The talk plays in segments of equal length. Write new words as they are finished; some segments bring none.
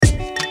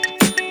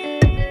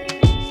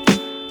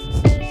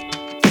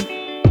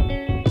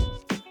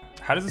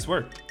how does this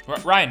work?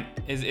 Ryan,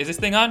 is this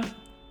thing on?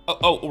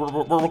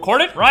 We're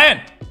recorded?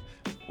 Ryan!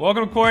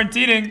 Welcome to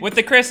Quarantining With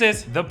the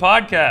Chris's. the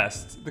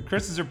podcast. The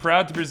Chris's are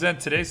proud to present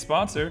today's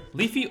sponsor.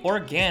 Leafy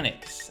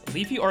Organics.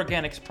 Leafy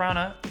Organics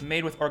prana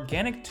made with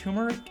organic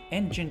turmeric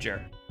and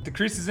ginger.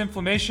 Decreases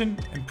inflammation,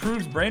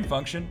 improves brain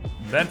function,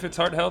 benefits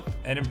heart health,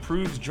 and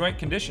improves joint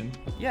condition.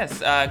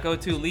 Yes, go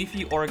to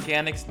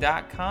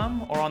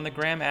leafyorganics.com or on the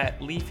gram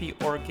at Leafy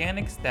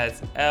Organics.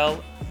 That's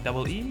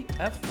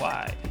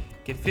LEEFY.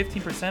 Get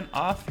 15%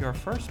 off your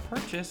first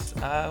purchase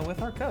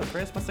with our code.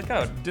 Chris, what's the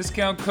code?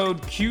 Discount code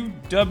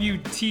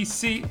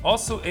QWTC.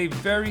 Also, a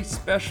very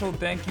special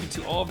thank you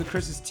to all of the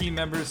Chris's team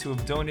members who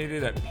have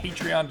donated at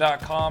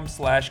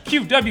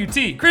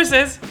patreon.com/QWT.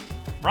 Chris's!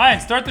 Ryan,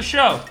 start the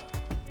show.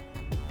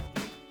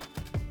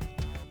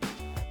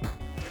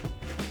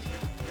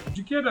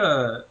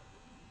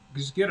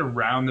 Just get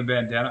around the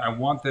bandana. I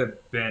want the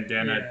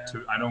bandana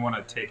to. I don't want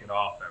to take it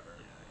off ever.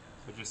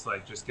 So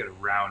just get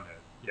around it.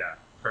 Yeah,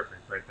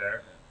 perfect. Right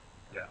there.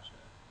 Yeah.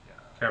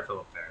 Careful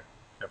up there.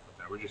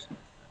 We're just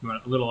going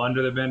a little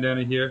under the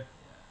bandana here.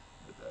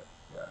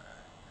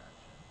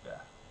 Yeah.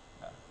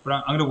 But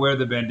I'm gonna wear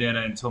the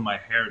bandana until my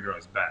hair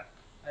grows back.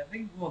 I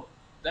think no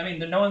one's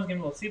gonna be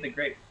able to see the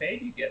great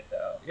fade you get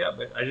though. Yeah,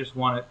 but I just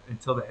want it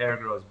until the hair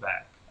grows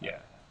back. Yeah.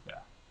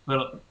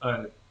 Little.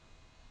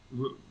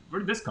 Where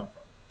did this come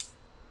from?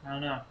 I don't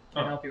know.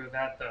 Can't help you with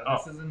that though. Oh.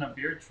 This isn't a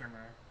beard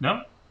trimmer.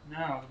 No?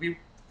 No.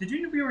 Did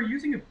you know we were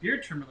using a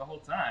beard trimmer the whole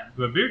time?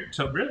 A beard?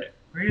 So really?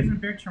 We were using a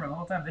beard trimmer the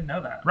whole time. Didn't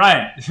know that.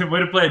 Ryan, way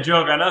to play a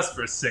joke on us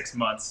for 6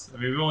 months. I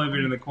mean, we've only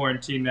been in the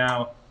quarantine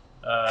now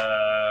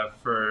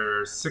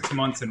for 6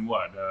 months and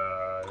what?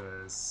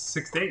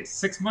 6 days.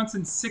 6 months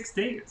and 6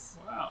 days.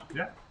 Wow.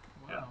 Yeah.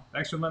 Wow.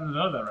 Thanks for letting us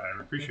know that, Ryan.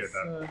 I appreciate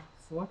that.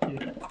 It's lucky.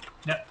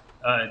 Yeah.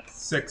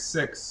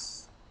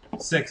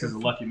 666 is a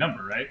lucky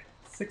number, right?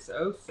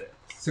 606.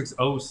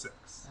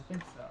 606. I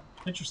think so.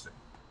 Interesting.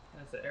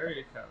 That's the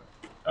area code.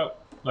 Oh,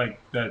 like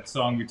that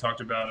song we talked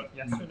about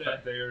Yesterday. a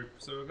day or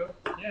so ago?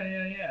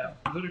 Yeah.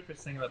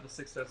 Ludicrous thing about the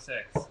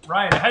 606.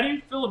 Ryan, how do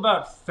you feel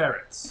about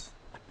ferrets?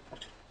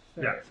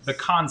 Yeah, Ferrets. the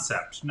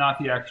concept, not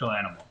the actual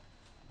animal.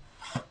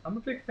 I'm a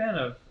big fan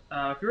of.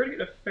 If you were to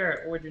get a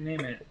ferret, what would you name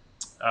it?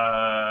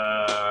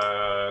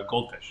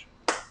 Goldfish.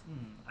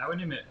 I would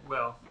name it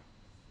Will.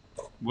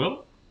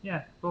 Will?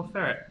 Yeah, Will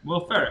Ferret.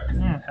 Will Ferret.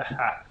 Yeah.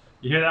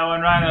 You hear that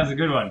one, Ryan? That was a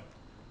good one.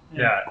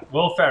 Yeah,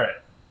 Will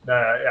Ferret.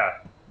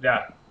 Yeah.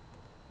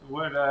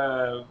 What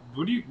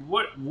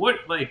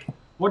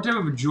type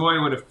of joy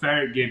would a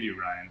ferret give you,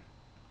 Ryan?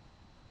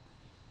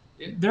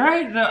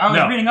 I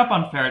was reading up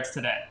on ferrets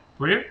today.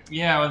 Were you?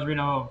 Yeah, I was reading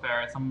up on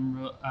ferrets. I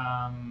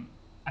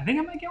think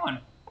I might get one.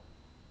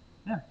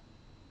 Yeah.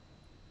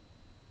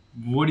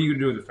 What are you gonna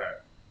do with a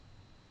ferret?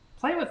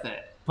 Play with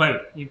it. Play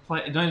with it.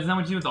 Isn't that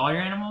what you do with all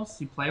your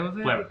animals? You play with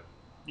it? Play with it.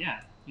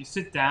 Yeah. You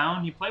sit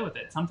down, you play with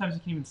it. Sometimes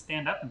you can even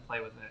stand up and play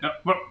with it. No,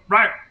 but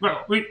Ryan,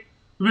 we've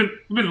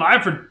been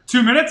live for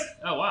 2 minutes.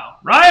 Oh, wow.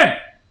 Ryan!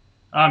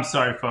 I'm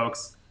sorry,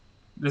 folks.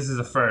 This is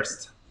a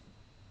first.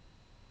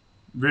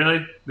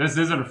 Really? This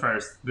isn't a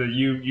first.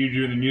 You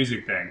do the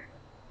music thing.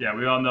 Yeah,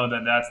 we all know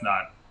that that's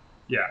not.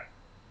 Yeah.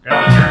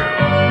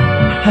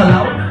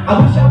 Hello, I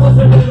wish I was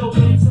a little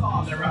bit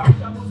taller. I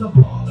wish I was a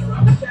baller.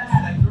 I wish I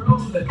had a girl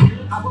with a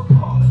beard, I would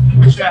call her.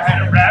 Wish I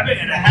had a rabbit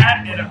and a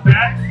hat and a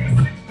bat.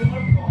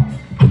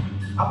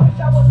 I wish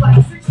I was like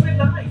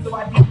 6'9", so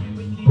I didn't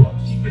even keep up.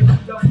 She could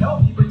don't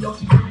know, even though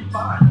she's pretty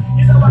fine.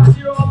 You know I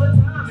see her all the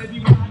time,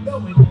 everywhere I go,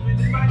 and even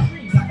in my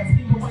dreams, I can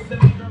steam away to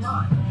make her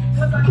mine.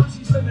 Cause I know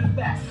she's slim and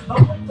fat. Her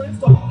boyfriend's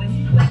tall and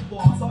he plays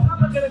ball, so how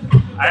am I gonna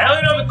do? I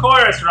only know the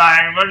chorus,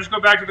 Ryan. Want to just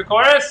go back to the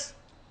chorus?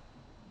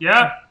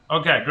 Yeah?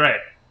 Okay, great.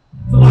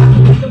 So I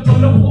can pick up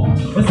on the wall,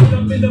 or sit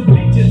up in the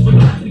bleachers with the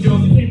rest of the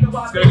girls who came to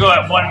watch. It's gonna go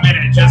at 1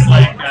 minute, just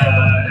like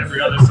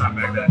every other song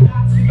back then.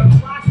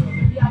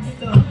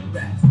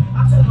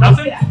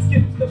 Nothing?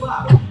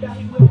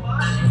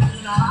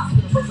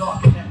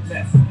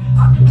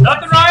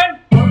 Nothing, Ryan?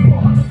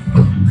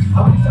 I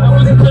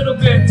was a little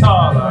bit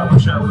taller. I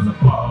wish I was a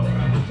baller.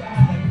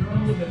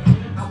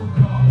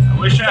 I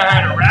wish I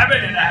had a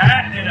rabbit and a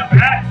hat and a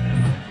bat.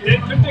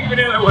 Couldn't think of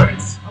any other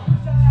words.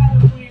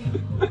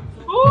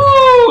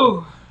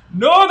 Ooh!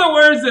 No other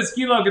words that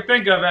Skilo could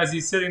think of as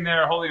he's sitting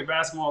there holding a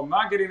basketball,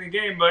 not getting the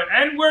game.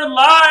 And we're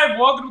live.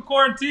 Welcome to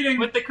Quarantining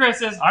With the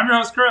Chris's. I'm your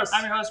host, Chris.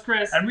 I'm your host,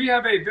 Chris. And we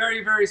have a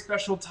very, very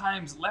special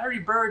Times Larry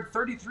Bird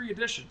 33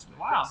 edition today.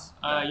 Wow.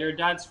 Chris. Your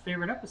dad's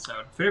favorite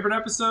episode. Favorite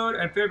episode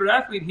and favorite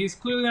athlete. He's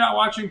clearly not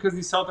watching because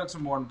the Celtics are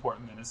more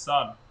important than his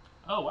son.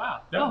 Oh,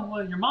 wow. Yeah. Oh,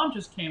 well, your mom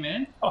just came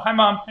in. Oh, hi,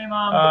 Mom. Hey,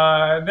 Mom.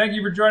 Thank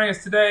you for joining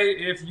us today.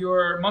 If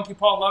you're monkey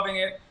paw loving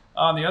it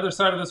on the other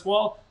side of this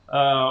wall,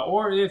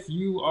 or if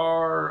you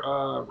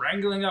are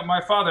wrangling up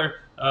my father.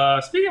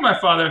 Speaking of my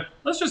father,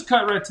 let's just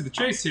cut right to the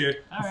chase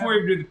here before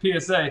we do the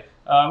PSA.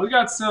 We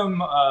got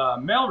some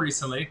mail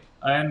recently,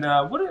 and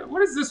what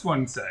does this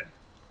one say?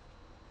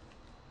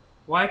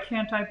 Why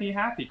can't I be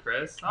happy,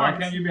 Chris? Why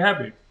can't you be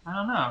happy? I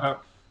don't know.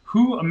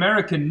 Who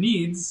America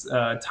needs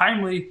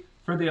timely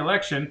for the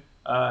election.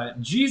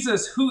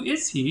 Jesus, who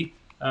is he?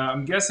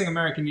 I'm guessing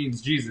American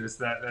needs Jesus.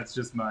 That's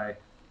just my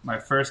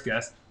first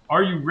guess.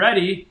 Are you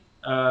ready?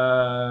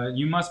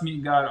 You must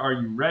meet God. Are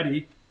you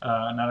ready?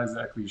 Not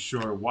exactly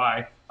sure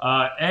why.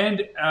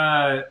 And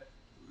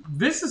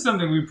this is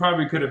something we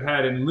probably could have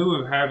had in lieu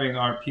of having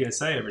our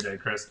PSA every day,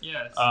 Chris.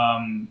 Yes.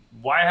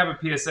 Why have a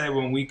PSA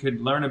when we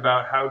could learn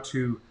about how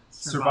to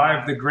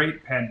survive the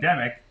great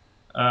pandemic?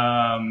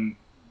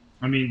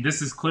 I mean,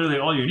 this is clearly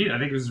all you need. I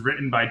think it was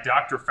written by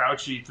Dr.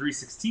 Fauci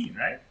 316,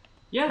 right?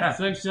 Yeah,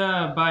 it's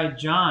by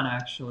John,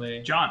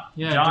 actually. John.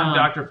 Yeah, John.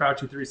 Dr.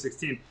 Fauci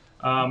 316.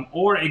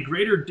 Or a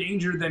greater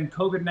danger than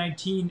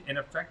COVID-19, an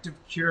effective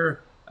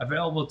cure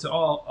available to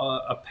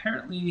all.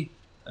 Apparently,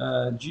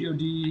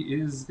 GOD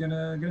is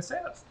gonna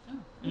save us. Yeah.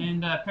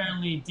 And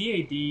apparently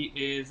DAD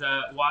is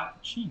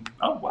watching.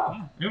 Oh,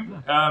 wow.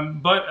 Yeah.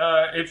 But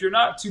if you're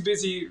not too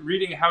busy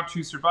reading How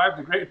to Survive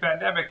the Great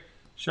Pandemic,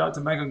 shout out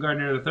to Michael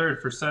Gardner III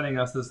for sending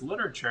us this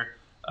literature.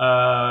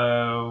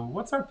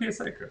 What's our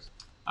PSA, Chris?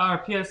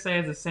 Our PSA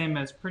is the same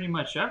as pretty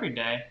much every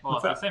day. Well,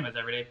 What's it's that? the same as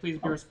every day. Please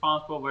be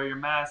responsible, wear your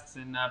masks,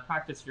 and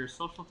practice your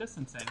social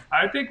distancing.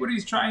 I think what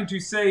he's trying to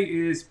say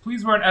is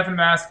please wear an effing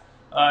mask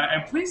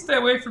and please stay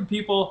away from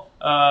people.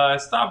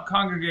 Stop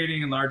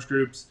congregating in large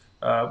groups.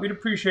 We'd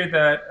appreciate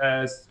that,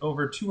 as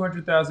over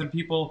 200,000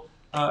 people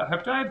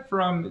have died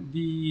from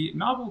the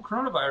novel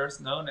coronavirus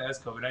known as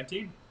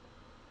COVID-19.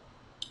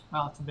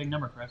 Wow, it's a big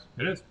number, Chris.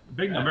 It is a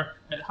big number.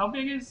 And how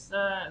big is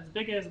as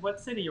big as what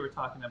city you were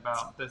talking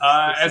about? The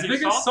As city of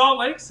big as Salt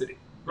Lake City.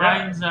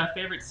 Ryan's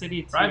favorite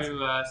city to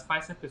Ryan's-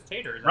 spice up his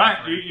taters. Ryan,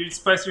 actually. you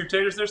spice your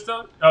taters there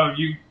still? Oh,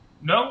 you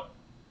no?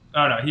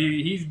 Oh no,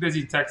 he's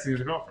busy texting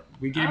his girlfriend.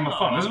 We gave him a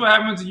phone. This is what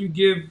happens when you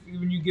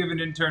give an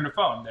intern a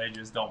phone. They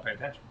just don't pay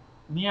attention.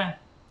 Yeah.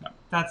 No.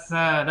 That's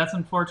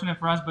unfortunate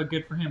for us, but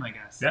good for him, I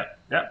guess. Yep.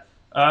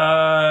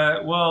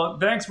 Well,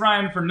 thanks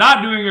Ryan for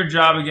not doing your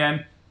job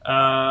again.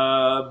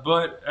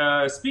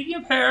 But speaking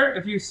of hair,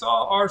 if you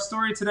saw our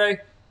story today,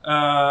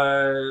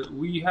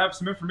 we have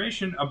some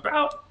information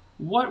about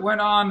what went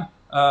on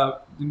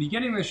at the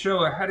beginning of the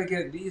show. I had to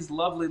get these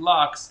lovely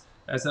locks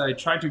as I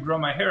tried to grow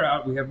my hair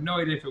out. We have no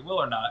idea if it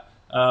will or not.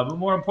 But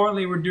more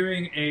importantly, we're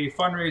doing a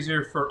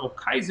fundraiser for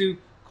Okaizu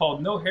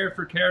called No Hair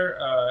for Care.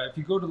 If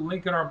you go to the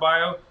link in our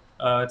bio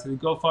to the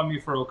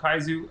GoFundMe for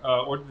Okaizu,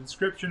 or the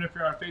description if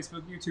you're on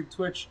Facebook, YouTube,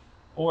 Twitch,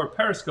 or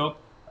Periscope,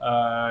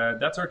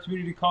 that's our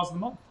community cause of the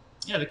month.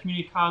 Yeah, the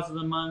community cause of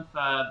the month.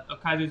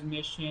 Okaizu's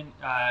mission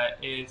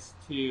is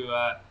to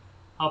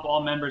help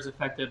all members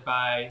affected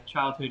by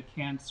childhood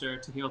cancer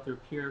to heal through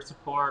peer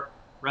support,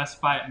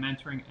 respite,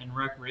 mentoring, and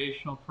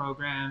recreational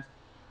programs.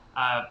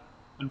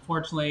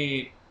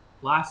 Unfortunately,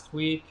 last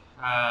week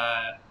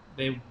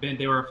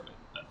they were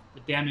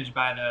damaged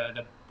by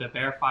the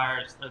bear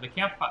fires, or the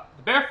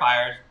bear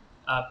fires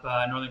up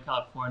Northern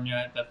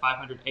California. The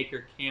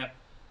 500-acre camp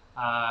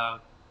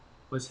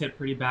was hit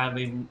pretty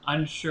badly.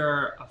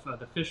 Unsure of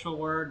the official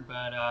word,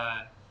 but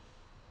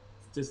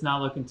it's just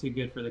not looking too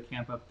good for the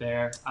camp up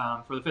there,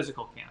 for the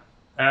physical camp.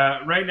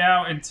 Right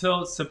now,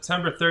 until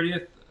September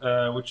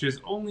 30th, which is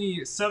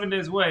only 7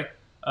 days away,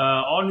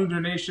 all new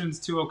donations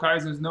to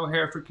Okaizu's No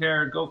Hair for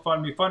Care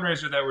GoFundMe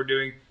fundraiser that we're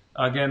doing,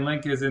 again,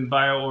 link is in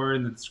bio or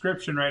in the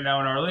description right now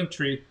in our link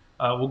tree,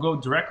 will go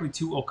directly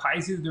to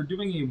Okaizu. They're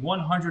doing a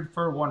 100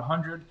 for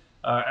 100.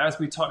 As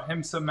we taught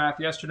him some math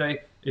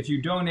yesterday, if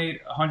you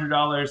donate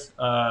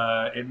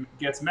 $100, it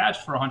gets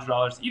matched for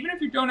 $100. Even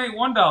if you donate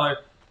 $1,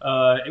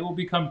 it will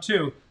become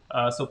 $2.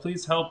 So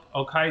please help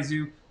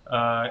Okaizu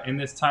in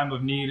this time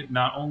of need,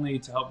 not only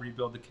to help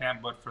rebuild the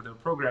camp, but for their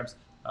programs,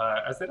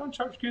 as they don't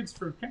charge kids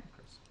for camp,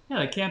 Chris. Yeah,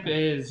 the camp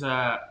is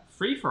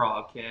free for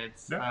all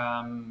kids.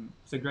 Yeah.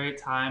 It's a great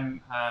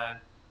time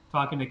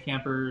talking to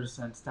campers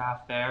and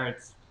staff there.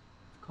 It's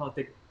called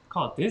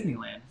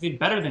Disneyland. It's even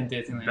better than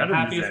Disneyland. Better the than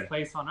happiest Disneyland.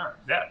 place on earth.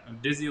 Yeah,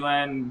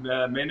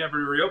 Disneyland may never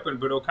reopen,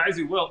 but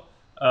Okaizu will.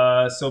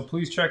 So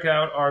please check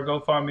out our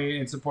GoFundMe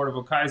in support of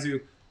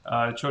Okaizu,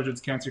 Children's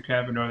Cancer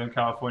Camp in Northern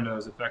California that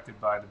was affected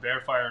by the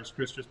bear fires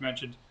Chris just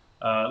mentioned.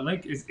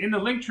 Link is in the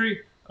link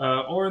tree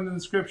or in the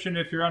description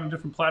if you're on a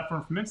different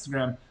platform from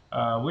Instagram,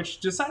 which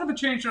decided to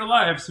change their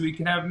lives so we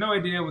can have no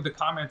idea with the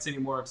comments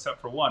anymore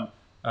except for one.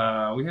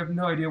 We have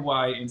no idea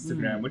why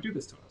Instagram would do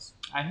this to us.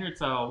 I hear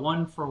it's a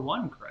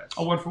 1-for-1, Chris.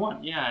 Oh, 1 for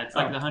 1. Yeah, it's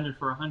like the 100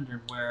 for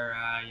 100 where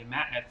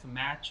it's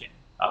matching.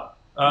 Oh.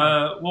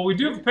 Well, we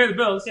do have to pay the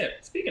bills. Yeah,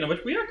 speaking of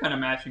which, we are kind of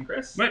matching,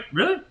 Chris. Wait,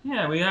 really?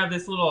 Yeah, we have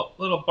this little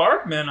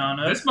Barkman on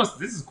us.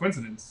 This is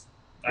coincidence.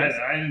 I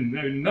didn't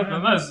know nothing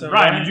Yeah, less. so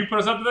Ryan, Ryan- did you put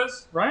us up to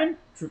this? Ryan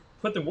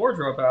put the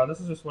wardrobe out. This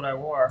is just what I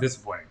wore.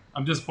 Disappointing.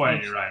 I'm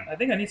disappointed in you, Ryan. I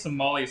think I need some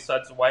Molly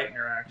Suds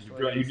whitener,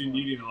 actually. You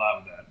need a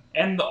lot with that.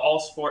 And the All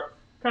Sport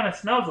kind of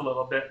smells a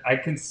little bit. I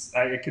could.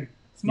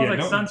 Smells like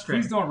sunscreen.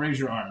 Please don't raise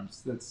your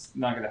arms. That's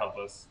not going to help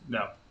us.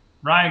 No.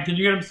 Ryan, can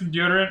you get him some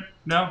deodorant?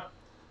 No.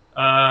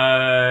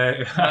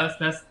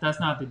 That's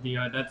not the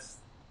deal. That's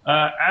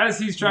as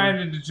he's trying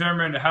to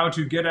determine how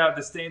to get out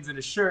the stains in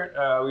his shirt,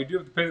 we do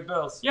have to pay the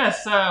bills.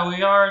 yes.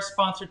 We are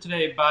sponsored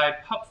today by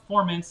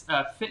Performance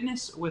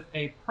Fitness with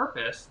a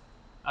Purpose.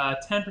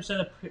 10%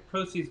 of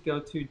proceeds go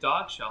to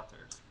dog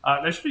shelters.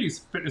 They should use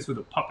fitness with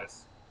a puppet.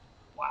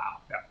 Wow.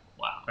 Yeah.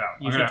 Wow. Yeah,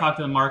 You should talk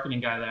to the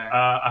marketing guy there.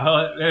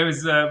 It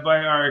was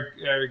by our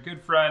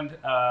good friend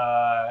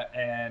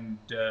and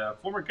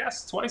former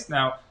guest twice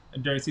now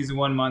during season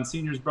 1,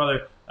 Monsignor's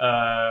brother.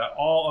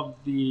 All of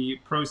the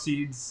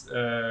proceeds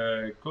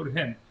go to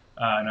him.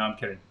 No, I'm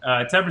kidding.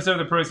 10% of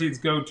the proceeds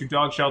go to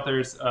dog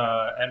shelters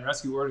and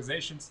rescue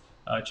organizations.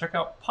 Check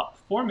out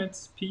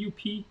Pupformance,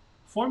 P-U-P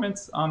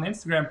Formance on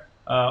Instagram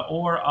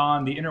or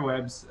on the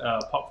interwebs,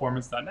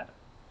 pupformance.net.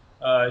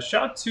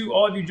 Shout out to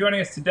all of you joining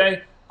us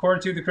today.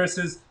 According to the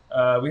Chris's,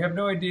 we have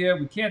no idea.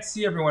 We can't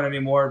see everyone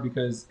anymore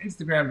because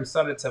Instagram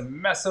decided to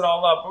mess it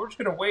all up. But we're just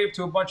going to wave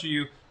to a bunch of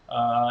you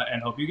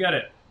and hope you get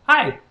it.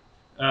 Hi.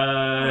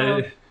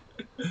 Ryan,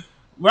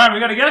 we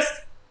got a guest?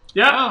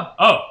 Yeah?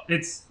 Oh,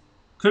 it's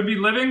could be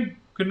living,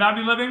 could not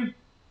be living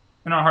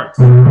in our hearts.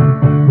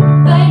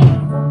 Thank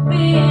you for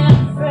being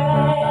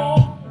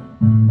afraid.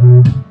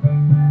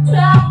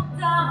 Travel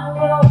down the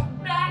road,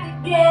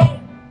 back again.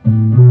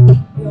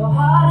 Your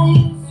heart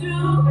is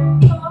true,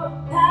 you're a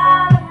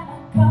pal and a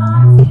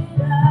confidant.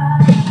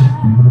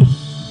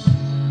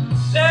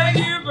 Thank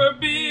you for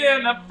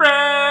being a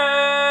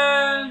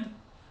friend.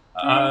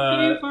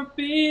 Thank you for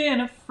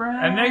being a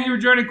friend. And thank you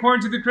for joining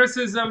According to the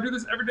Chris's. We do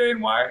this every day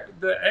and why.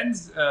 The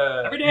ends.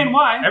 Every day and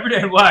why. Every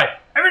day and why.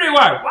 Every day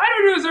why. Why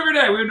do we do this every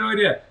day? We have no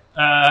idea.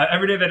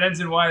 Every day that ends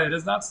in Y that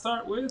does not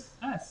start with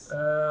Yes.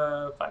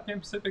 5 p.m.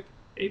 Pacific,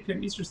 8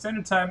 p.m. Eastern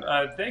Standard Time.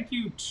 Thank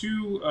you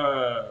to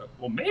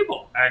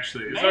Mabel,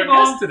 actually, is our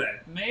guest today.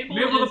 Mabel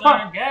the is pup.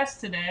 our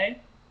guest today.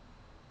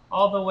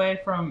 All the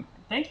way from...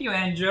 Thank you,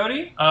 Aunt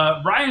Jody.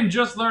 Ryan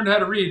just learned how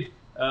to read,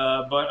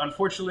 but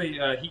unfortunately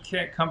he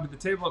can't come to the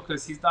table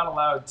because he's not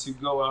allowed to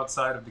go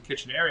outside of the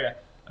kitchen area.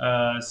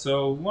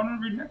 So, want to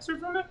read an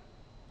excerpt from it?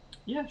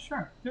 Yeah,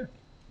 sure. Yeah.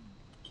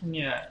 Can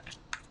you...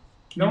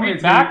 No, read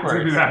it's gonna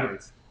backwards. be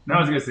backwards. No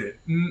one's gonna see it.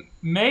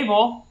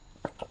 Mabel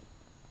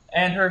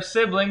and her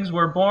siblings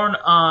were born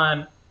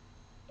on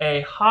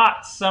a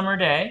hot summer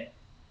day.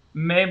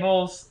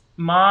 Mabel's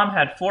mom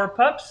had 4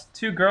 pups,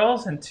 2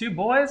 girls and 2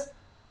 boys.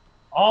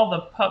 All the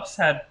pups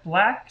had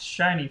black,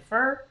 shiny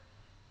fur.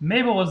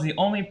 Mabel was the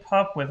only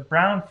pup with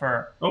brown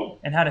fur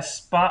and had a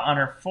spot on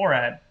her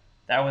forehead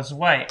that was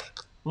white,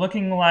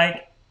 looking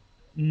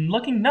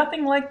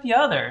nothing like the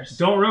others.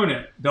 Don't ruin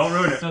it. Don't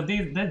ruin it. So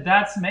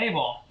that's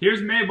Mabel.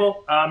 Here's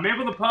Mabel.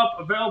 Mabel the pup,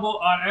 available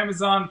on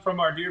Amazon from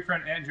our dear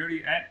friend Aunt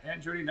Jody,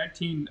 Aunt Jody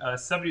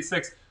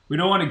 1976. We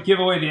don't want to give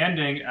away the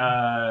ending,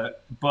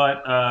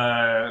 but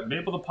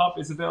Mabel the pup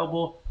is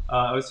available.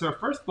 It was her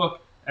first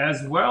book,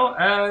 as well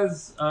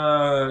as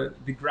the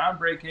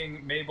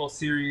groundbreaking Mabel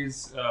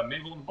series,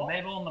 Mabel and the Ball.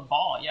 Mabel and the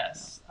Ball,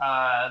 yes.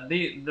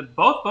 The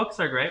both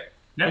books are great.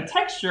 Yeah. The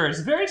texture is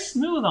very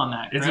smooth on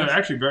that. It's Chris.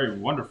 actually very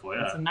wonderful.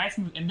 Yeah. It's a nice,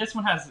 and this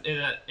one has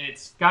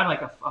it's got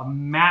like a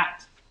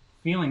matte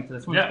feeling to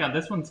this one. Yeah.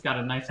 This one's got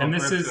a nice. And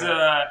little this grip is to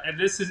it. and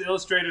this is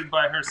illustrated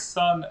by her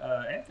son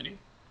Anthony,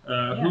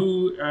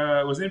 who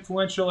was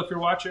influential. If you're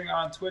watching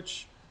on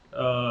Twitch,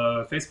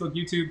 Facebook,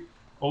 YouTube,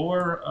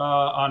 or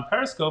on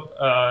Periscope,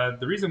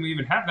 the reason we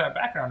even have that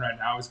background right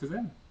now is because of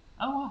him.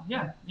 Oh wow,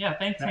 yeah.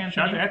 Thanks, Anthony.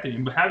 Shout out to Anthony,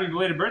 but happy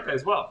belated birthday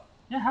as well.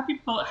 Yeah, happy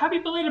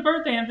belated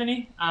birthday,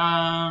 Anthony.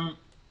 Our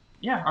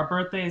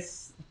birthday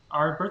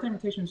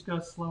invitations go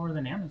slower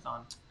than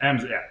Amazon.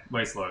 Amazon,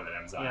 way slower than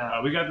Amazon.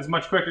 Yeah. We got this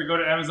much quicker. Go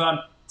to Amazon,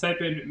 type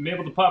in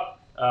Mabel the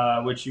Pup,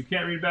 which you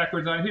can't read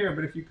backwards on here,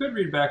 but if you could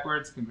read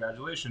backwards,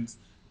 congratulations.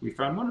 We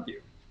found one of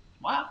you.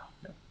 Wow.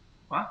 Yeah.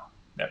 Wow.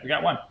 Yeah, we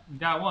got one. We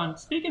got one.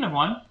 Speaking of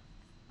one,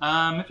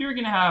 if you were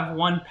going to have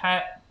one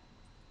pet,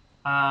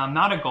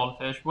 not a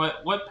goldfish,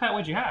 what pet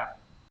would you have?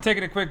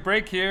 Taking a quick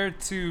break here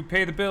to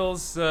pay the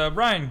bills.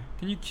 Ryan,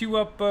 can you cue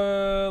up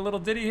a little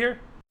ditty here?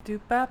 Here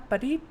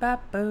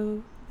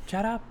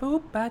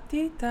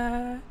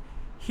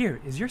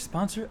is your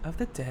sponsor of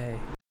the day.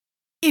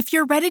 If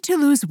you're ready to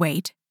lose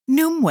weight,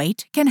 Noom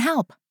Weight can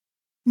help.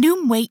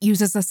 Noom Weight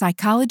uses a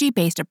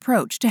psychology-based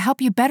approach to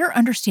help you better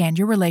understand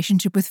your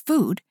relationship with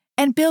food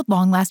and build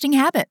long-lasting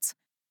habits.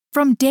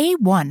 From day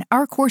one,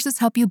 our courses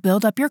help you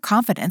build up your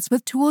confidence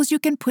with tools you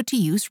can put to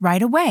use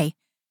right away.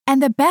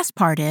 And the best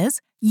part is,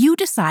 you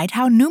decide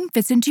how Noom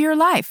fits into your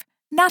life,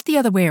 not the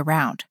other way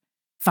around.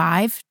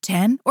 5,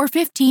 10, or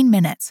 15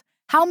 minutes.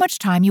 How much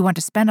time you want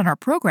to spend on our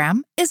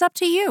program is up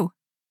to you.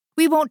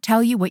 We won't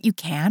tell you what you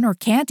can or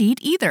can't eat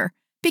either,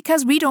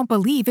 because we don't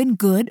believe in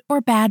good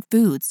or bad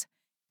foods.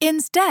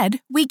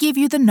 Instead, we give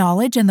you the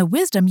knowledge and the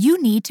wisdom you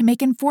need to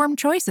make informed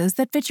choices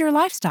that fit your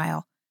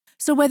lifestyle.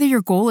 So whether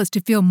your goal is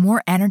to feel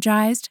more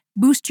energized,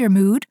 boost your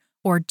mood,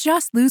 or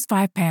just lose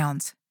 5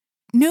 pounds,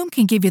 Noom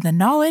can give you the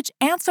knowledge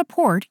and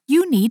support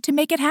you need to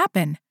make it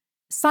happen.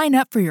 Sign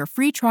up for your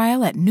free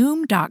trial at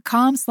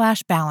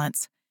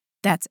Noom.com/balance.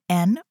 That's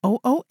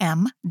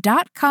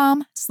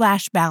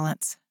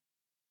NOOM.com/balance.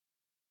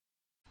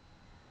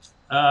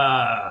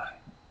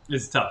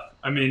 It's tough.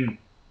 I mean,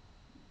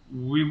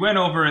 we went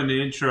over in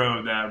the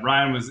intro that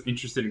Ryan was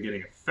interested in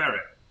getting a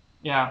ferret.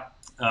 Yeah.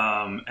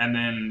 And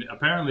then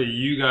apparently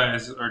you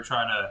guys are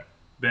trying to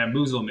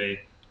bamboozle me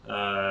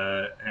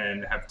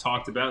and have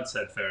talked about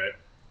said ferret.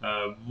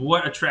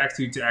 What attracts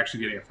you to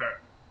actually getting a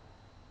ferret?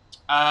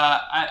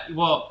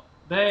 Well,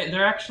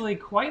 they're actually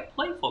quite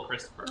playful,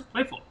 Christopher.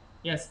 Playful.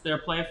 Yes, they're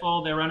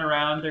playful. They run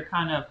around. They're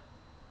kind of,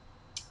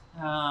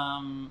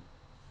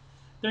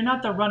 they're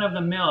not the run of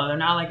the mill. They're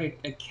not like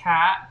a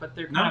cat, but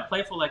they're kind of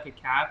playful like a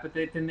cat. But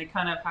then they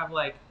kind of have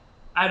like,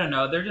 I don't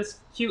know. They're just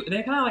cute.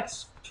 They kind of like,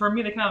 for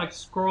me, they kind of like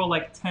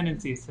squirrel-like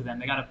tendencies to them.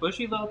 They got a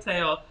bushy little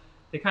tail.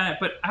 They kind of,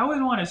 but I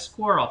always want a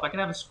squirrel. If I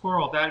could have a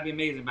squirrel, that'd be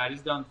amazing. But I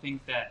just don't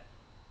think that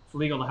it's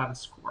legal to have a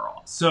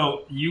squirrel.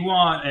 So you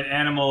want an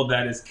animal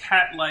that is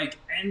cat-like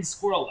and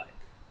squirrel-like.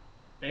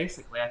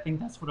 Basically, I think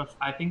that's what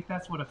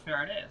a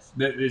ferret is.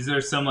 Is there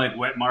some like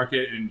wet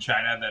market in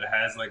China that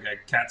has like a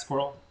cat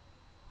squirrel?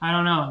 I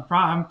don't know.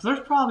 There's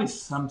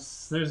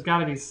got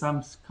to be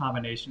some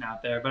combination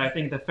out there, but I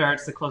think the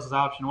ferret's the closest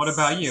option. What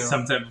about you?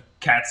 Some type of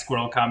cat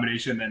squirrel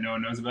combination that no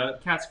one knows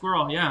about? Cat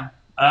squirrel, yeah.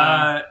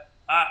 I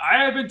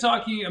have been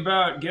talking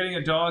about getting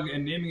a dog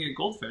and naming it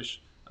Goldfish,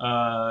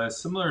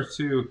 similar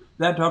to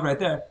that dog right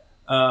there.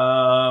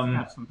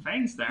 Have some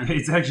fangs there.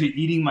 It's actually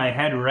eating my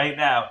head right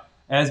now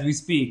as we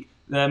speak.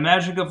 The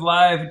magic of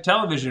live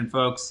television,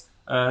 folks.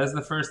 This is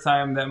the first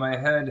time that my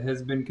head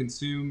has been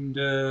consumed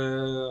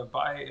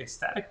by a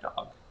static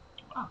dog.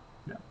 Wow.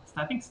 Yeah.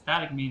 I think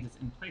static means it's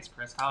in place,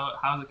 Chris.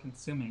 How is it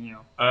consuming you?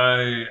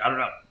 I don't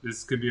know.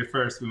 This could be a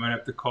first. We might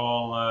have to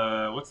call,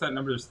 what's that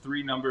number? There's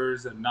 3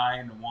 numbers, a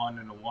 9, a 1,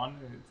 and a 1.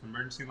 It's an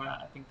emergency line.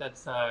 I think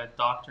that's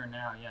Doctor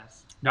Now,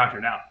 yes.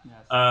 Doctor Now.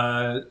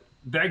 Yes.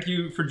 Thank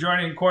you for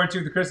joining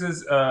Quarantine with the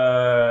Chris's.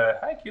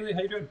 Hi, Keely. How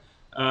you doing?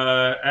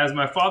 As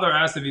my father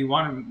asked if he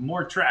wanted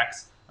more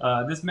tracks,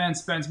 this man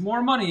spends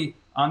more money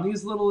on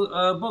these little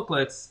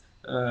booklets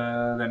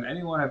than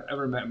anyone I've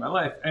ever met in my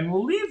life, and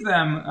will leave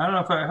them. I don't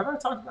know if have I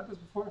talked about this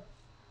before.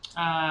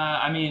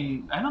 I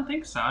mean, I don't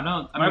think so.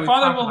 My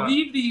father will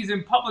leave these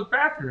in public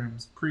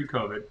bathrooms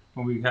pre-COVID,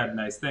 when we had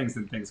nice things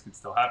and things could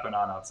still happen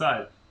on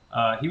outside.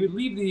 He would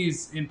leave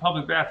these in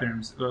public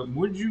bathrooms.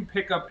 Would you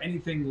pick up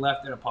anything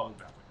left in a public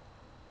bathroom?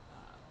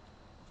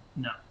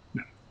 No.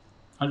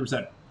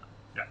 100%.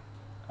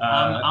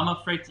 I'm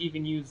afraid to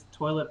even use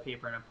toilet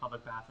paper in a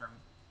public bathroom.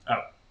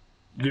 Oh,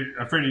 you're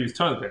afraid to use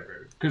toilet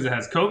paper because it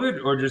has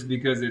COVID, or just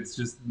because it's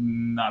just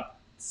not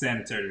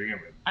sanitary to begin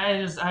with?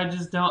 I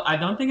just don't. I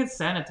don't think it's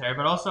sanitary,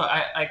 but also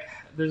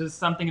there's just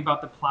something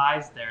about the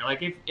plies there.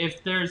 Like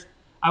if there's,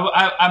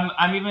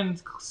 I'm even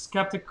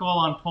skeptical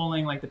on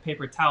pulling like the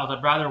paper towels.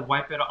 I'd rather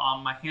wipe it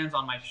on my hands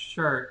on my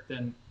shirt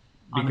than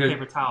on the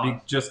paper towel.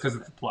 Just because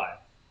it's the ply.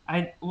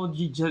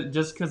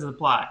 Just because of the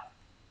ply.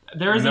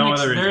 There's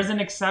an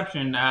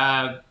exception.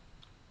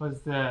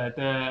 Was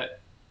the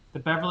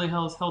Beverly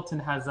Hills Hilton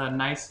has a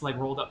nice like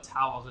rolled up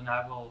towels, and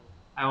I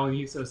will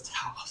use those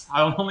towels.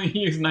 I will only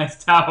use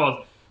nice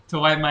towels to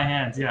wipe my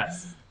hands.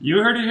 Yes. You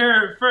heard it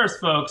here first,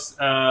 folks.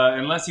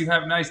 Unless you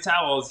have nice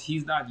towels,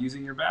 he's not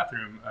using your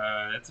bathroom.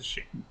 That's a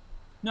shame.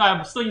 No, I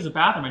will still use a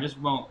bathroom. I just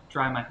won't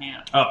dry my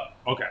hands. Oh,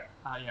 okay.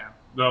 Yeah.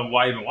 Well,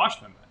 why even wash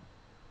them then?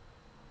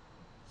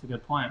 It's a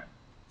good point.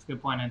 Good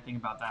point. I didn't think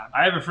about that.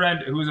 I have a friend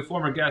who is a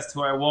former guest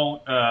who I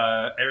won't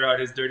air out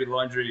his dirty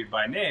laundry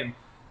by name,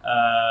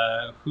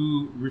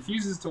 who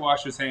refuses to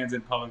wash his hands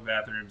in public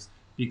bathrooms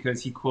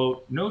because he,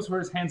 quote, knows where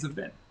his hands have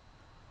been.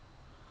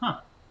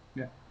 Huh.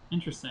 Yeah.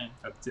 Interesting.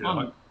 That's it.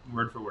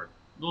 Word for word.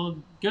 Well,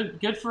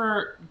 good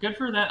for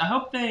that. I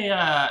hope they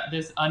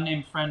this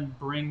unnamed friend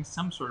brings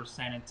some sort of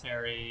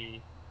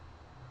sanitary.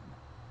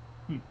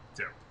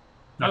 Zero.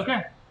 Okay.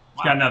 Wow.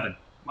 He's got nothing.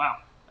 Wow.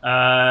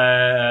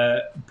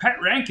 Pet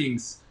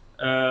rankings.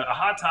 A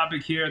hot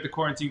topic here at the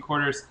Quarantine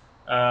Quarters.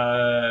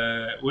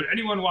 Would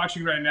anyone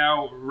watching right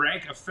now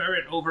rank a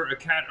ferret over a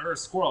cat or a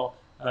squirrel?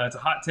 It's a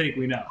hot take,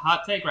 we know.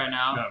 Hot take right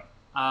now.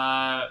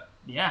 No.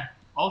 Yeah.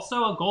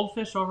 Also a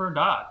goldfish over a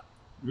dog.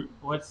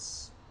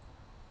 What's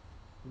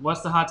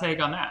the hot take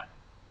on that?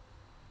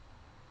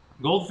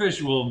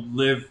 Goldfish will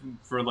live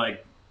for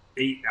like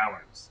 8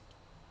 hours.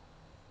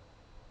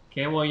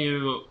 Okay, well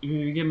you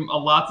give them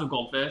lots of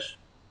goldfish.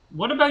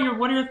 What are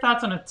your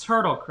thoughts on a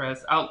turtle,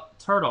 Chris?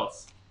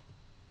 Turtles.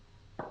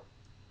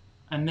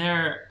 And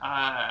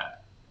I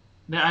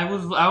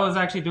was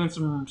actually doing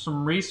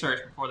some research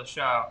before the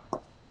show,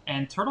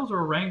 and turtles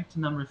were ranked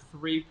number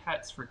 3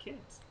 pets for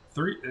kids.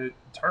 3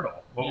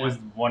 turtle. What was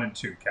 1 and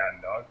 2? Cat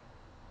and dog.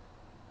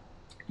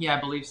 Yeah, I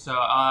believe so.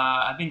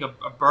 I think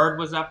a bird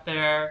was up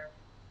there.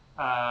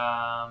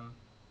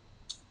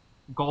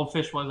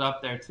 Goldfish was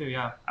up there too.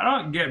 Yeah. I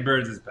don't get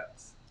birds as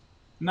pets.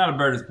 I'm not a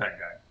bird as pet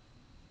guy.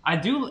 I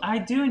do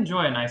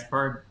enjoy a nice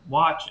bird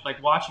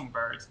watching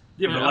birds.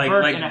 Yeah, but a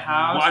bird in a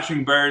house.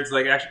 Watching birds,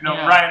 like actually, no,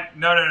 Yeah. Ryan,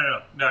 no,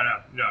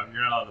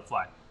 you're not allowed to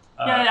fly.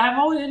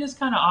 It is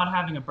kind of odd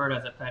having a bird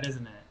as a pet,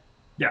 isn't it?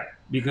 Yeah,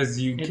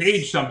 because you It's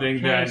cage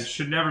something that caged.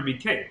 should never be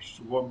caged.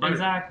 Well, bird,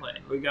 Exactly.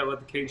 We gotta let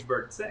the caged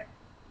bird sing.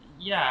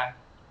 Yeah,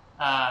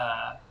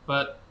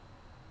 but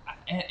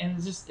and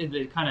it's just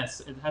it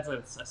has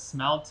a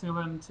smell to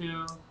him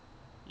too.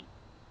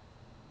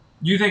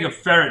 You think a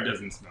ferret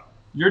doesn't smell?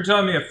 You're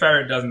telling me a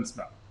ferret doesn't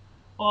smell?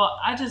 Well,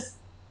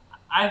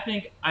 I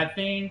think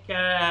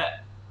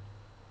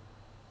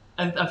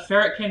a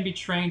ferret can be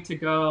trained to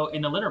go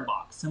in a litter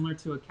box, similar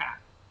to a cat.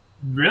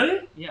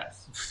 Really?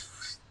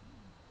 Yes.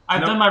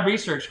 I've done my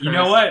research, Chris. You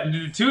know what?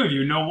 The two of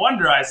you, no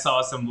wonder I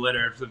saw some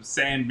litter, some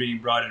sand being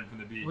brought in from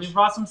the beach. We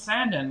brought some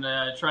sand in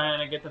trying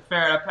to get the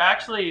ferret up.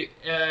 Actually,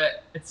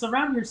 it's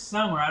around here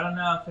somewhere. I don't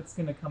know if it's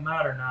going to come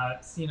out or not.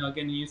 It's,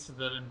 getting used to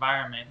the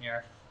environment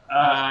here.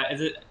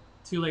 Is it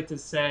too late to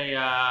say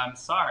I'm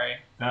sorry?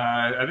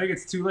 I think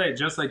it's too late,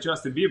 just like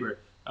Justin Bieber.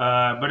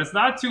 But it's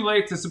not too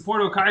late to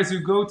support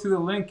Okaizu. Go to the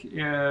link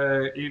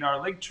in our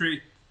link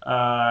tree.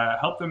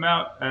 Help them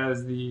out,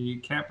 as the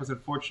camp was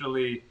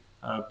unfortunately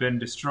been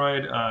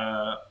destroyed.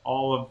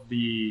 All of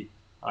the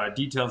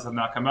details have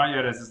not come out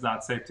yet, as it's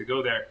not safe to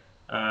go there.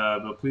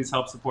 But please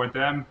help support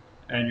them,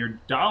 and your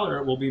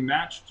dollar will be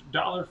matched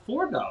 $1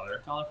 for $1.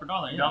 Dollar for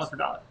dollar, yes. $1 for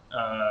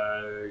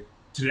 $1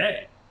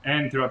 today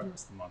and throughout the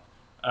rest of the month.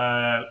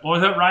 What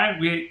was that, Ryan?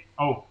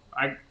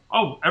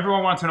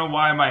 Everyone wants to know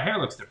why my hair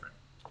looks different.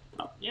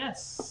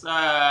 Yes,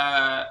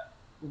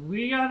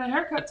 we got a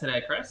haircut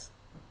today, Chris.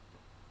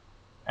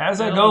 As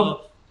I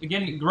go,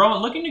 again,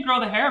 looking to grow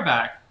the hair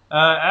back.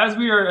 as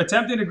we are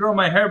attempting to grow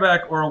my hair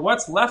back, or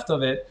what's left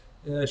of it,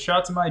 shout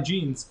out to my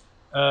jeans.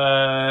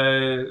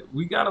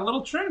 We got a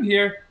little trim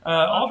here,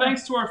 all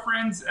thanks to our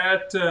friends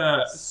at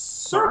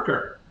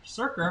Circer.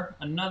 Circer,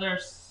 another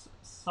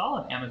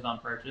solid Amazon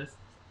purchase.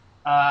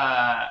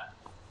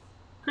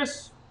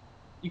 Chris,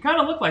 you kind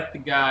of look like the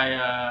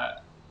guy.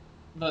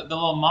 The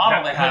little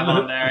model they have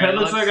on there. It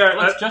looks like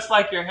just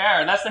like your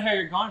hair. That's the hair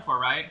you're going for,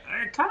 right?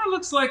 It kind of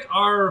looks like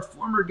our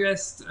former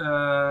guest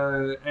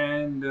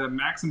and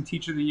Maxim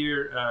Teacher of the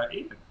Year,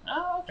 Aiden.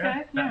 Oh,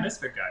 okay. That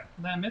misfit guy.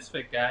 That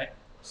misfit guy.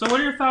 So,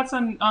 what are your thoughts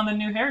on the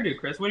new hairdo,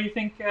 Chris? What do you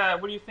think?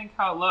 What do you think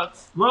how it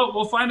looks? Well,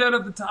 we'll find out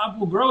if the top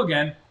will grow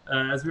again,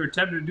 as we were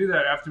tempted to do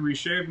that after we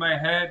shaved my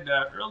head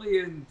early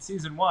in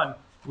season 1.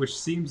 Which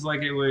seems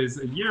like it was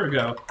a year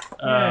ago,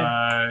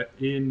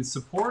 in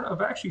support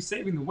of actually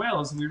saving the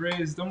whales. We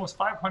raised almost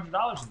 $500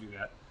 to do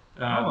that,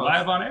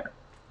 live on air.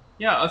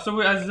 Yeah, so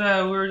as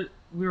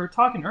we were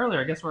talking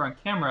earlier, I guess we're on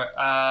camera.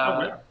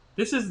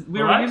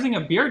 We were using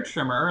a beard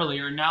trimmer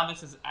earlier. Now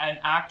this is an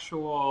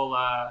actual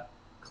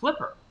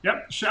clipper.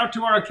 Yep. Shout out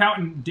to our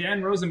accountant,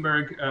 Dan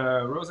Rosenberg,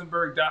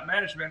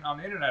 rosenberg.management on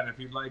the internet if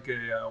you'd like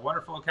a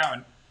wonderful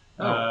accountant.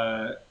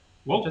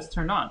 Whoa. Just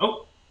turned on.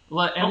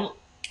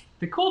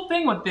 The cool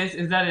thing with this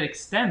is that it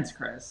extends,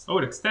 Chris. Oh,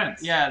 it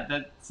extends. Yeah,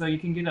 so you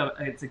can get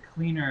it's a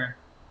cleaner.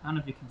 I don't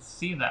know if you can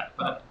see that,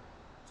 but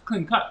it's a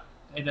clean cut.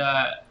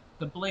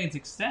 The blades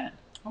extend.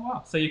 Oh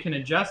wow! So you can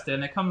adjust it,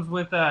 and it comes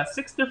with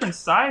 6 different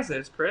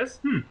sizes, Chris.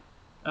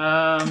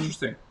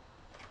 Interesting.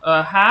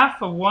 A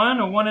half, a 1,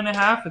 a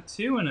 1.5, a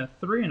 2, and a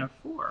 3, and a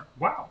 4.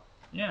 Wow.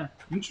 Yeah.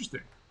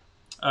 Interesting.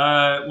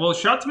 Well,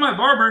 shout out to my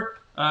barber,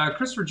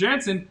 Christopher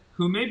Jansen,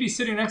 who may be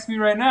sitting next to me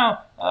right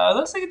now.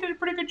 Looks like he did a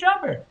pretty good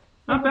job here.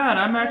 Not bad.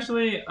 I'm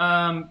actually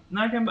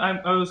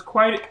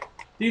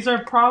These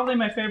are probably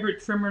my favorite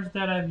trimmers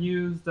that I've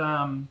used.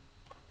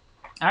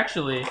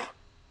 Actually,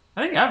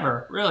 I think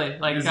ever really.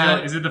 Like, is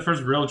it the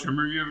first real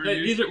trimmer you ever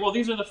used?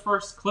 These are the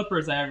first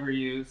clippers I ever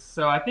used.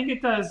 So I think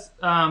it does.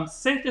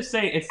 Safe to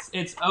say,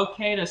 it's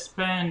okay to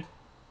spend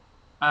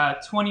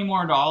 $20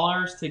 more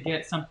to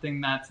get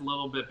something that's a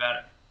little bit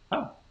better.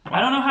 Oh, wow.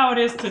 I don't know how it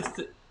is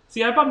to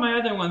see. I bought my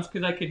other ones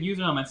because I could use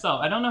it on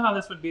myself. I don't know how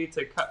this would be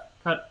to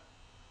cut.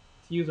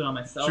 Use it on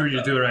myself. Should we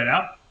just do it right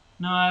now?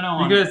 No, I don't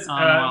want because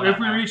to. If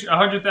we reach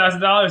 $100,000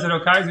 at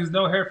Okaizu's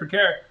No Hair for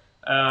Care,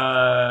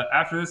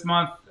 after this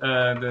month,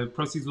 the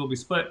proceeds will be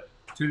split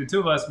between the two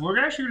of us. We're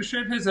actually going to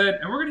shave his head,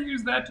 and we're going to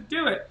use that to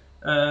do it.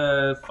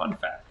 Fun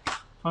fact.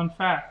 Fun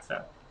fact.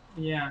 So.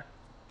 Yeah.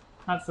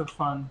 Not so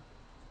fun.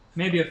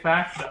 Maybe a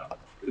fact, though.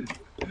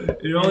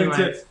 It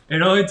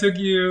only took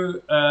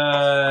you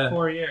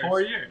 4 years.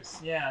 4 years.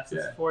 Yeah,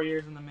 it's 4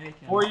 years in the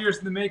making. 4 years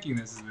in the making.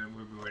 We've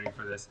been waiting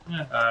for this.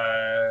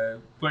 Yeah.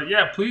 But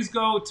yeah, please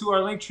go to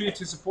our link tree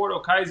to support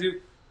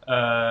Okaizu,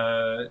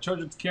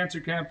 Children's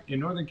Cancer Camp in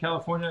Northern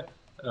California.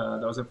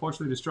 That was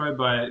unfortunately destroyed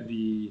by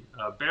the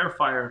bear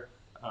fire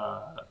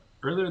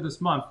earlier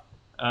this month.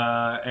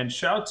 And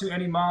shout out to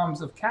any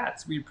moms of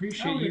cats. We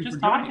appreciate you for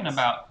joining us.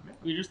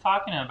 We were just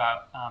talking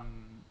about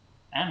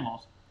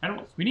animals.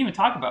 We didn't even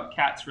talk about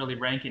cats really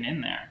ranking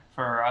in there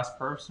for us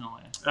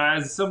personally.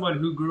 As someone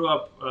who grew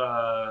up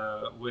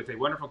with a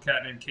wonderful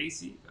cat named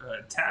Casey,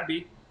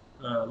 Tabby,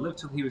 lived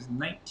till he was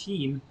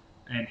 19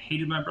 and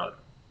hated my brother.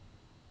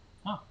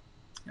 Oh.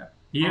 Yeah.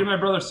 He hated my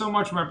brother so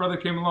much when my brother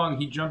came along,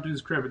 he jumped in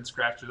his crib and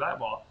scratched his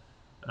eyeball,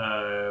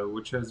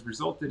 which has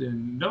resulted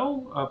in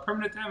no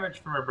permanent damage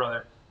for my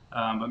brother.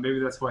 But maybe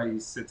that's why he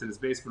sits in his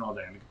basement all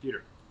day on the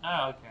computer.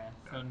 Oh, okay.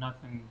 So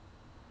nothing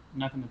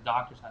the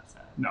doctors have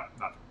said. No,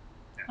 nothing.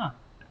 Huh.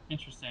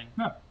 Interesting.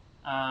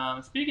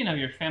 Huh. Speaking of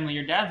your family,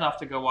 your dad's off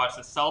to go watch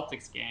the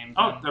Celtics games.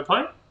 Oh, they're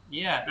playing?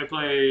 Yeah. They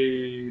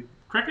play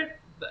cricket?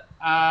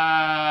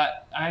 I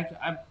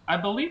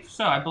believe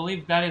so. I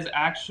believe that is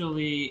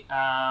actually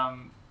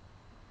the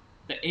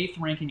 8th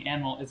ranking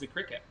animal is a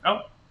cricket.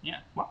 Oh. Yeah.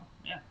 Wow.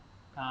 Yeah.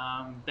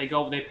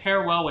 They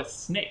pair well with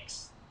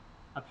snakes.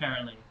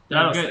 Apparently, they're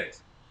good.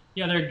 Rattlesnakes.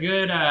 Yeah, they're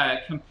good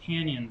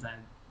companions,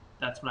 and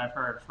that's what I've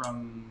heard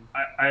from.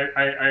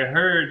 I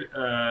heard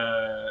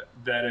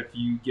that if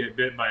you get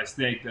bit by a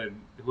snake, then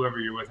whoever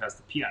you're with has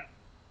to pee on it.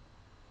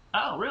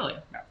 Oh, really?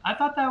 No. I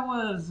thought that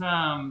was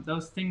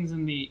those things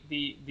in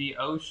the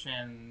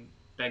ocean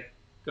that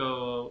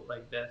go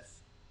like this.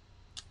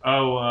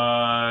 Oh,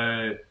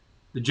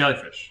 the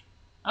jellyfish.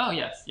 Oh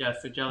yes,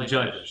 the jellyfish.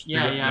 jellyfish.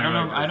 Yeah, They're I don't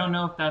know. like I this. don't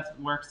know if that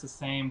works the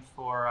same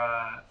for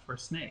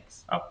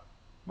snakes. Oh,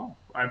 well,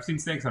 I've seen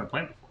snakes on a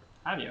plane before.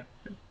 Have you?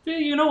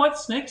 Dude, you know what?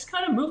 Snakes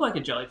kind of move like a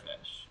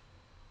jellyfish.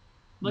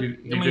 Look, Do I you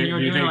mean, think, you're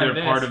do you doing think like they're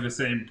this. part of the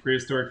same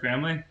prehistoric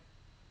family?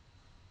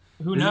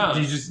 Who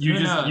knows? You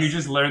Who knows?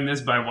 just learned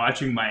this by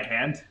watching my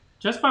hand.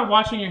 Just by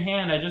watching your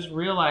hand, I just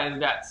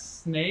realized that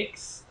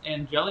snakes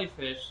and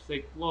jellyfish,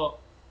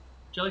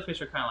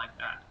 jellyfish are kind of like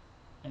that,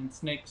 and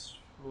snakes,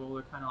 well,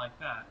 they're kind of like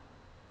that,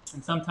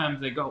 and sometimes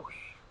they go.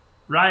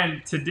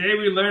 Ryan, today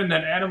we learned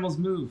that animals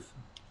move.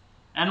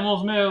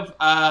 Animals move.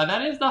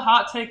 That is the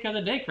hot take of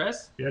the day,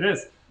 Chris. Yeah, it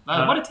is.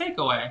 What a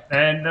takeaway.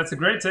 And that's a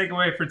great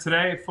takeaway for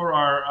today for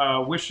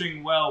our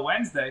Wishing Well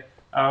Wednesday.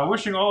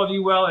 Wishing all of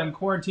you well in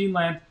quarantine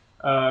land.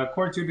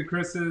 Quarantine the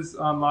Chris's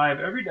on live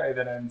every day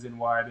that ends in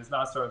Y. It does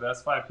not start with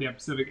us, 5 p.m.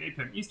 Pacific, 8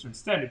 p.m. Eastern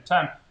Standard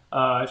Time.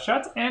 Shout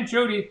out to Aunt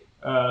Jody,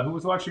 who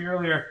was watching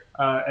earlier,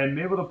 and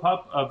Mabel the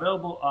Pup,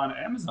 available on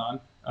Amazon.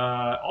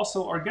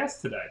 Also our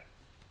guest today.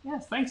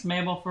 Yes, thanks,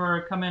 Mabel,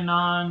 for coming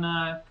on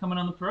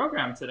the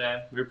program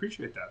today. We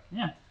appreciate that.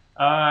 Yeah.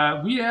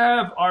 We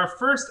have our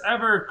first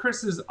ever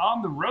Chris's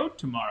on the road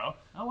tomorrow.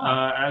 Oh,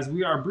 wow. As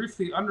we are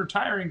briefly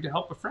unretiring to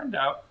help a friend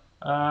out.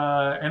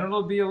 And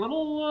it'll be a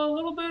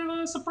little bit of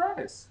a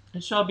surprise.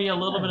 It shall be a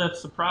little bit of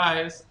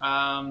surprise.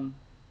 Might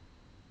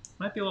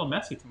be a little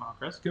messy tomorrow,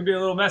 Chris. It's going to be a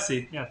little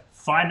messy. Yeah.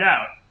 Find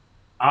out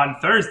on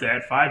Thursday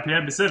at 5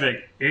 p.m.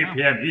 Pacific, 8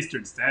 p.m.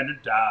 Eastern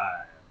Standard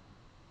Time.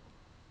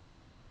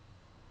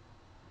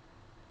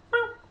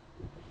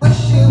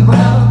 Wishing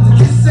well to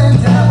kiss and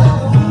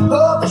tell.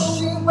 Oh,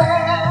 wishing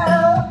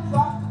well.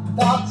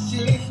 Thought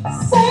she'd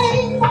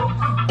say.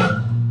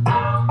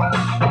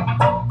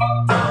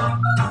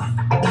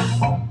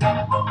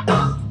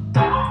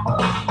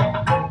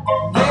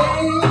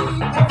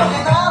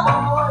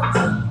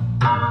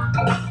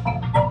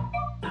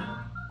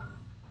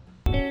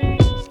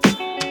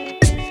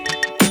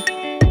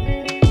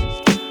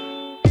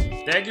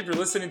 Thank you for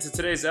listening to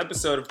today's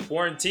episode of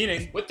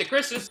Quarantining. With the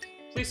Chris's,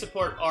 please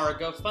support our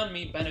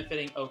GoFundMe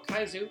benefiting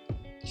Okaizu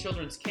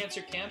Children's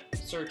Cancer Camp.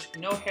 Search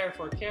No Hair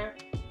for Care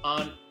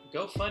on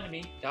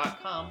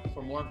GoFundMe.com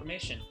for more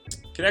information.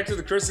 Connect with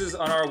the Chris's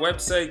on our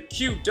website,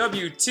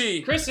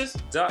 QWT.com, Chris's,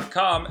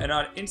 and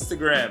on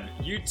Instagram,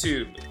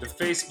 YouTube, the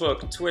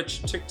Facebook,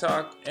 Twitch,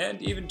 TikTok,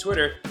 and even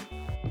Twitter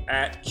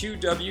at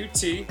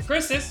QWT.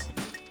 Chris's.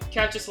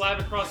 Catch us live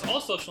across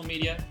all social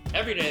media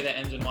every day that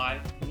ends in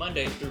Y,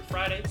 Monday through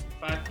Friday,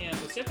 5 p.m.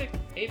 Pacific,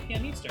 8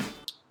 p.m. Eastern.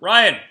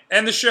 Ryan,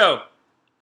 end the show.